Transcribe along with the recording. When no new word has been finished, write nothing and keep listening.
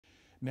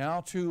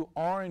Now to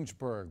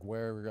Orangeburg,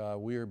 where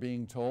we are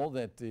being told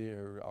that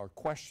there are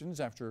questions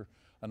after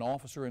an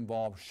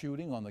officer-involved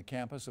shooting on the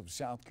campus of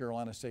South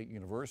Carolina State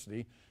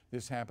University.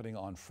 This happening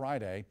on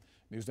Friday.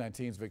 News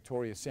 19's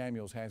Victoria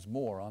Samuels has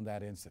more on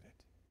that incident.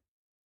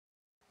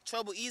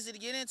 Trouble easy to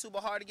get into,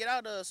 but hard to get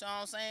out of. So, you know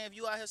what I'm saying? If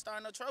you out here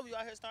starting no trouble, you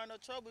out here starting no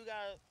trouble. You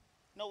gotta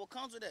know what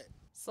comes with that.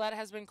 SLED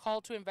has been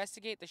called to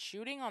investigate the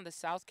shooting on the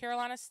South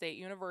Carolina State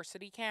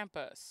University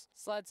campus.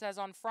 SLED says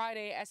on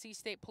Friday, SC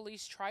State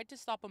Police tried to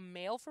stop a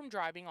male from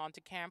driving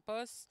onto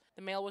campus.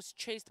 The male was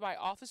chased by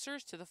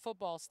officers to the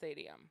football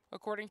stadium.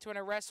 According to an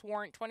arrest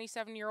warrant,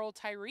 27-year-old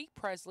Tyreek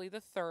Presley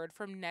III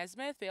from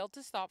Nesmith failed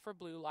to stop for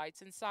blue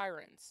lights and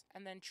sirens,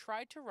 and then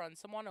tried to run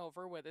someone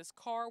over with his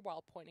car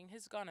while pointing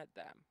his gun at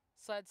them.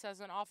 SLED says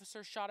an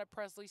officer shot at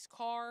Presley's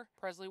car.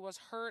 Presley was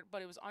hurt,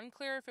 but it was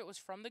unclear if it was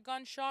from the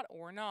gunshot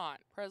or not.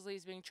 Presley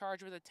is being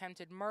charged with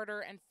attempted murder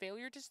and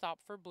failure to stop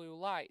for blue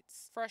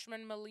lights.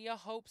 Freshman Malia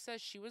Hope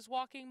says she was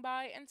walking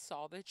by and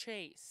saw the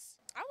chase.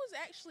 I was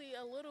actually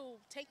a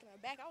little taken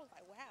aback. I was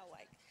like, wow,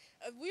 like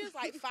if we was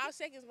like 5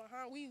 seconds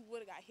behind, we would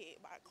have got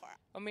hit by a car.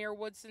 Amir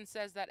Woodson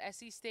says that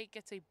SC State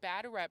gets a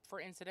bad rep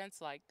for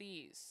incidents like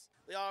these.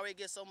 We already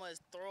get so much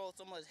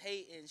so much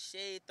hate and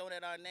shade thrown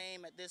at our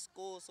name at this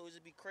school, so it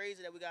just be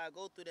crazy that we gotta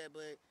go through that,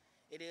 but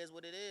it is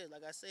what it is.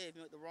 Like I said, if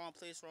you're at the wrong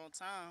place, wrong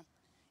time,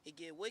 it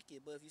get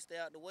wicked, but if you stay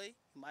out the way,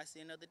 you might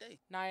see another day.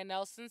 Nia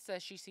Nelson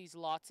says she sees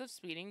lots of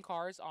speeding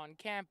cars on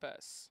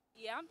campus.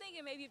 Yeah, I'm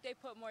thinking maybe if they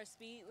put more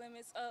speed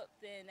limits up,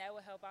 then that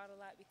would help out a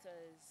lot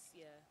because,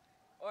 yeah.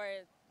 Or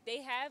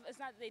they have, it's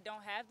not that they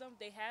don't have them,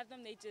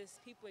 they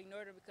just, people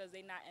ignore them because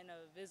they're not in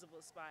a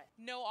visible spot.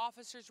 No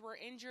officers were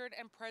injured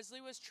and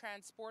Presley was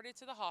transported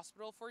to the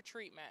hospital for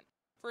treatment.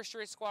 For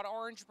Street Squad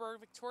Orangeburg,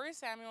 Victoria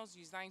Samuels,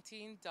 News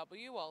 19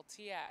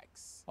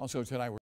 WLTX. Also tonight,